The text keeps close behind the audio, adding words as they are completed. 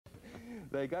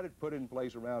They got it put in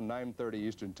place around 9:30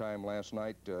 Eastern Time last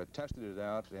night, tested it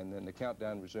out, and then the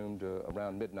countdown resumed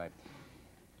around midnight.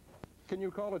 Can you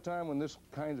recall a time when this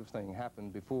kind of thing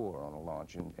happened before on a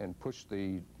launch and pushed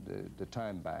the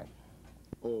time back?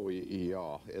 Oh,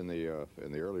 yeah. In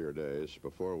the earlier days,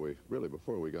 before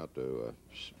we got to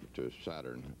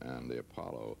Saturn and the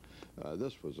Apollo,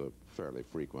 this was a fairly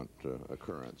frequent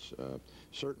occurrence.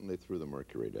 Certainly through the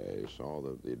Mercury days, all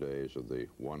the days of the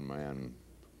one-man,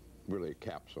 really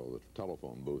capsule, the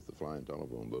telephone booth, the flying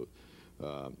telephone booth.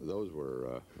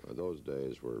 Those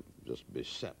days were just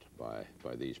beset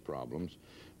by these problems.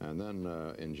 And then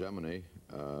in Gemini,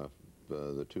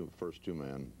 the first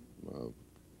two-man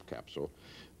capsule,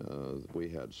 we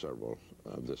had several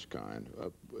of this kind.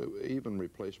 Even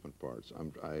replacement parts.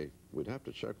 We'd have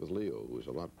to check with Leo, who's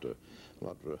a lot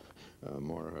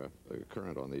more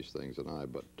current on these things than I.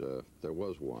 But there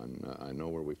was one I know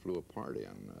where we flew a part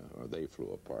in, or they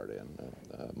flew a part in,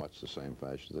 much the same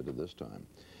fashion they did this time.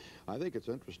 I think it's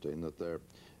interesting that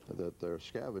they're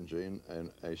scavenging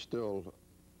a still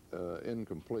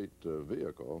incomplete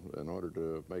vehicle in order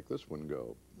to make this one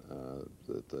go.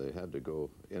 That they had to go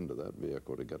into that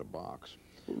vehicle to get a box.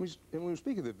 When we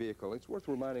speak of the vehicle, it's worth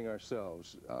reminding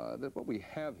ourselves that what we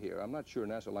have here, I'm not sure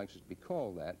NASA likes it to be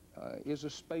called that, is a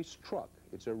space truck.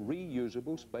 It's a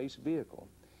reusable space vehicle.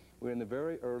 We're in the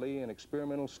very early and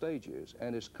experimental stages,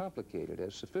 and as complicated,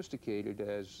 as sophisticated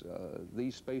as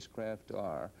these spacecraft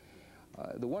are,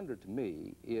 the wonder to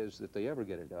me is that they ever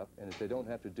get it up and that they don't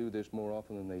have to do this more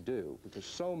often than they do, because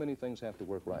so many things have to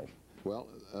work right. Well,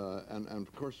 and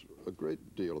of course, a great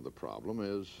deal of the problem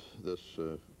is this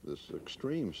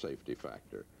extreme safety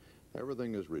factor.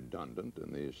 Everything is redundant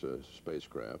in these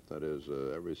spacecraft. That is,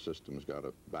 every system's got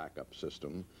a backup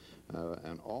system,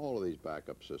 and all of these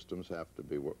backup systems have to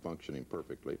be functioning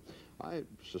perfectly. I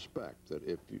suspect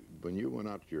that when you went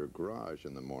out to your garage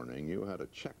in the morning, you had a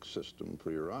check system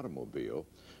for your automobile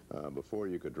before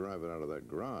you could drive it out of that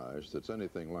garage that's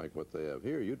anything like what they have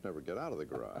here. You'd never get out of the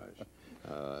garage.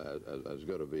 As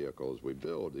good a vehicle as we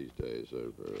build these days,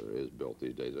 is built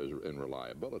these days, in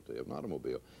reliability of an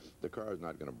automobile. The car is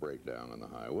not going to break down on the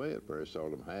highway. It very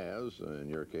seldom has, in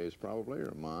your case probably,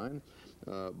 or mine.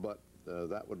 But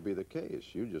that would be the case.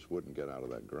 You just wouldn't get out of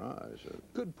that garage.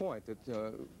 Good point.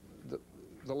 That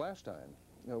the last time,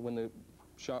 when the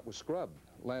shot was scrubbed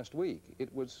last week,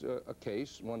 it was a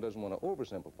case, one doesn't want to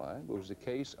oversimplify, but it was a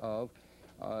case of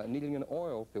needing an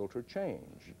oil filter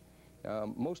change.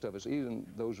 Most of us, even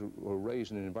those who were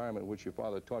raised in an environment in which your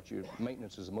father taught you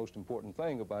maintenance is the most important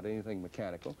thing about anything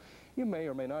mechanical, you may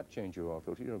or may not change your oil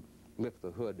filter. You don't lift the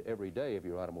hood every day of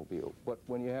your automobile. But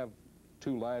when you have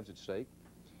two lives at stake,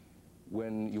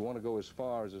 when you want to go as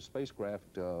far as a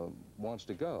spacecraft wants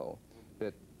to go,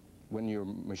 that when your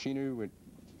machinery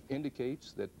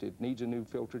indicates that it needs a new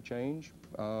filter change,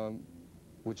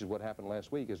 which is what happened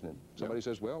last week, isn't it? Somebody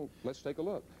says, well, let's take a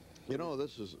look. You know,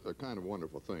 this is a kind of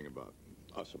wonderful thing about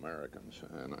us Americans,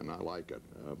 and I like it.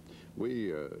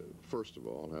 We, first of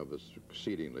all, have this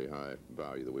exceedingly high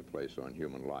value that we place on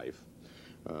human life.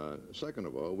 Second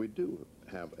of all, we do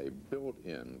have a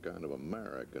built-in kind of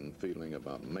American feeling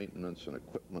about maintenance and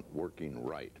equipment working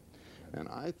right. And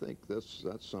I think that's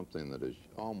something that is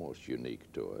almost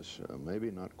unique to us. Maybe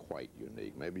not quite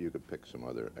unique. Maybe you could pick some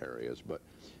other areas, but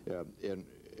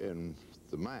in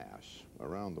the mass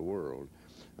around the world,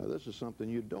 this is something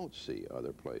you don't see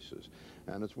other places.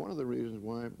 And it's one of the reasons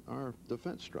why our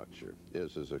defense structure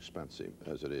is as expensive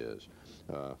as it is.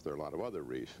 There are a lot of other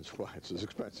reasons why it's as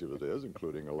expensive as it is,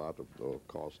 including a lot of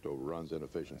cost overruns,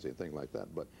 inefficiency, and things like that.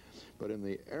 But in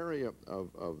the area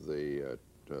of the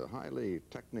highly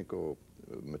technical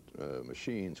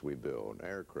machines we build,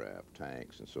 aircraft,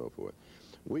 tanks, and so forth,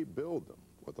 we build them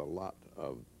with a lot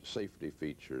of safety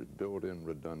features, built-in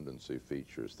redundancy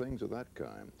features, things of that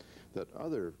kind that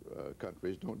other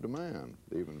countries don't demand.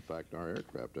 Even, in fact, our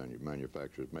aircraft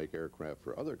manufacturers make aircraft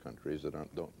for other countries that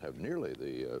don't have nearly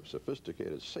the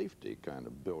sophisticated safety kind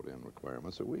of built-in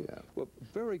requirements that we have. Well,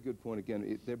 very good point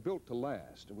again. They're built to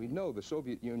last. We know the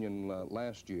Soviet Union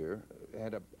last year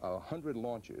had 100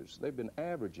 launches. They've been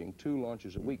averaging 2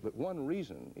 launches a week, but one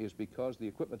reason is because the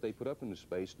equipment they put up into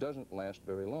space doesn't last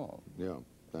very long. Yeah.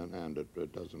 And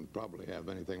it doesn't probably have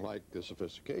anything like the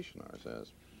sophistication ours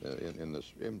has,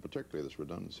 in particularly this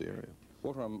redundancy area.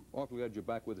 Walter, I'm awfully glad you're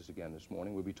back with us again this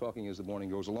morning. We'll be talking as the morning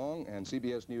goes along, and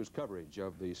CBS News coverage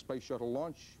of the Space Shuttle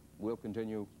launch will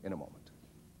continue in a moment.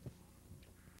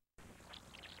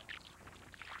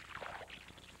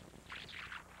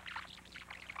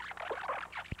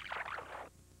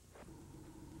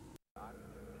 Tank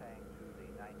to the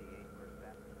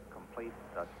 98% complete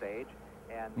stage.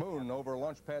 And Moon over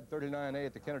Launch Pad 39A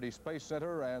at the Kennedy Space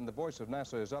Center, and the voice of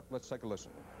NASA is up. Let's take a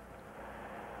listen.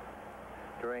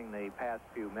 During the past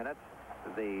few minutes,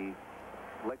 the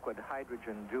liquid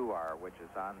hydrogen dewar, which is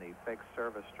on the fixed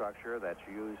surface structure that's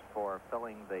used for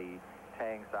filling the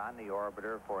tanks on the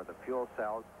orbiter for the fuel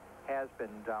cells, has been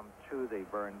dumped to the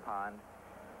burn pond.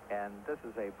 And this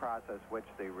is a process which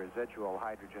the residual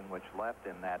hydrogen which left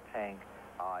in that tank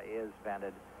is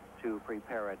vented to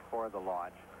prepare it for the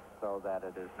launch so that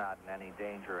it is not in any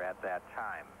danger at that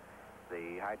time.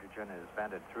 The hydrogen is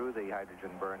vented through the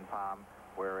hydrogen burn palm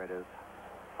where it is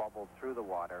bubbled through the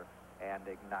water and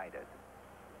ignited.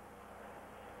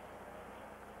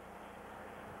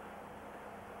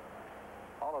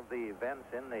 All of the events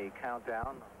in the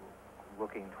countdown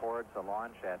looking towards the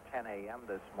launch at 10 a.m.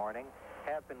 this morning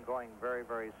have been going very,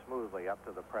 very smoothly up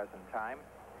to the present time.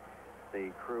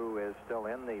 The crew is still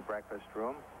in the breakfast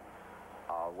room,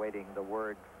 waiting the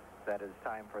word that it's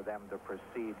time for them to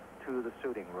proceed to the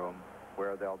suiting room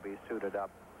where they'll be suited up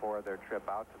for their trip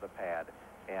out to the pad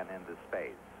and into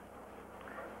space.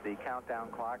 The countdown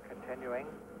clock continuing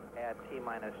at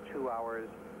T-minus 2 hours,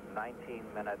 19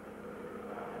 minutes,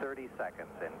 30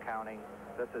 seconds and counting.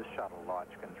 This is Shuttle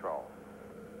launch control.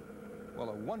 Well,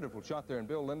 a wonderful shot there. And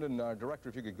Bill Linden, our director,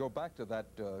 if you could go back to that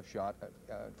shot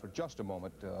for just a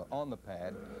moment on the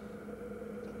pad.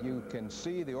 You can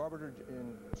see the orbiter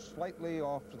slightly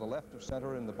off to the left of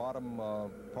center in the bottom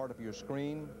part of your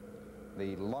screen.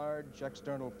 The large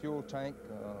external fuel tank,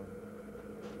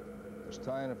 the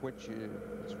sign of which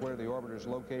is where the orbiter is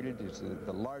located, is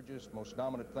the largest, most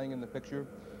dominant thing in the picture.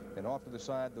 And off to the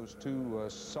side, those two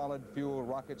solid fuel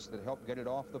rockets that help get it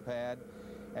off the pad.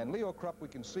 And Leo Krupp, we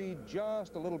can see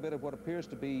just a little bit of what appears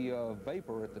to be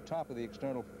vapor at the top of the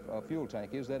external fuel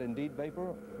tank. Is that indeed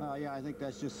vapor? Yeah, I think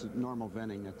that's just normal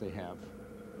venting that they have.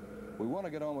 We want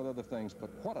to get on with other things, but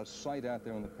what a sight out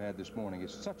there on the pad this morning.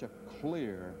 It's such a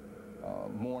clear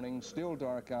morning, still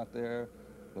dark out there.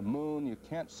 The moon, you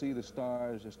can't see the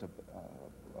stars, just a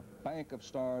bank of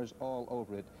stars all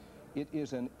over it. It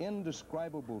is an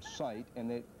indescribable sight, and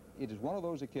it is one of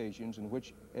those occasions in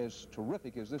which, as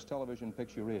terrific as this television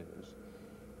picture is,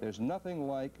 there's nothing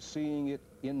like seeing it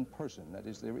in person. That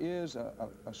is, there is a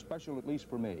special, at least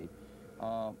for me,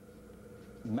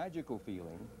 magical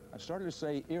feeling, I started to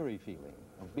say eerie feeling,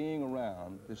 of being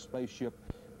around this spaceship,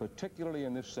 particularly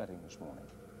in this setting this morning.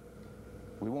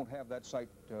 We won't have that sight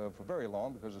for very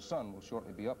long because the sun will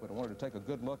shortly be up, but I wanted to take a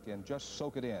good look and just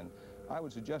soak it in. I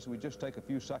would suggest we just take a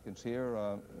few seconds here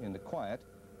in the quiet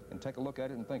and take a look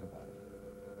at it and think about it.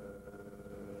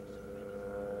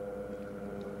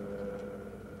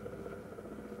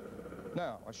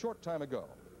 Now, a short time ago,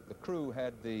 the crew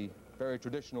had the very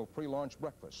traditional pre-launch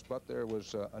breakfast, but there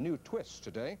was a new twist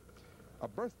today, a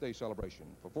birthday celebration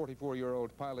for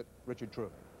 44-year-old pilot Richard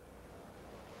Truly.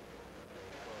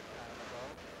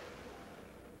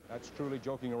 That's Truly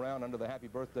joking around under the happy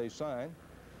birthday sign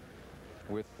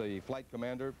with the flight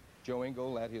commander, Joe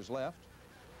Engle, at his left.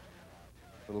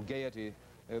 A little gaiety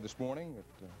there this morning.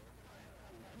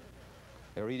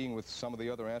 They're eating with some of the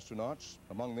other astronauts,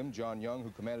 among them John Young,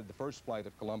 who commanded the first flight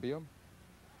of Columbia.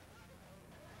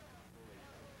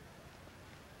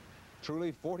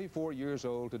 Truly 44 years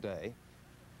old today.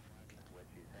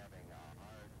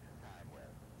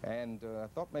 And I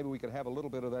thought maybe we could have a little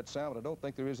bit of that sound, but I don't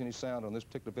think there is any sound on this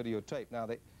particular videotape. Now,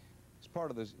 as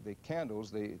part of the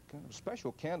candles, the kind of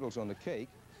special candles on the cake,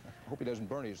 I hope he doesn't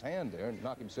burn his hand there and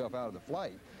knock himself out of the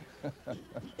flight.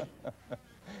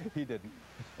 He didn't.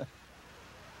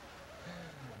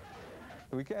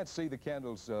 We can't see the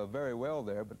candles very well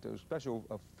there, but there's special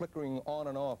flickering on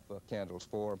and off candles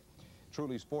for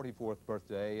Truly's 44th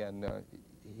birthday, and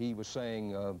he was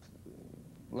saying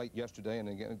late yesterday and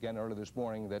again early this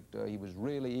morning that he was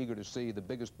really eager to see the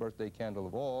biggest birthday candle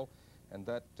of all, and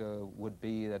that would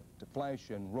be that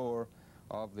flash and roar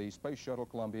of the Space Shuttle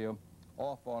Columbia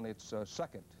off on its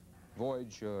second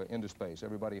voyage into space.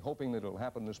 Everybody hoping that it'll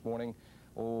happen this morning,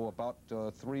 about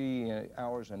 3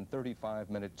 hours and 35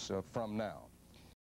 minutes from now.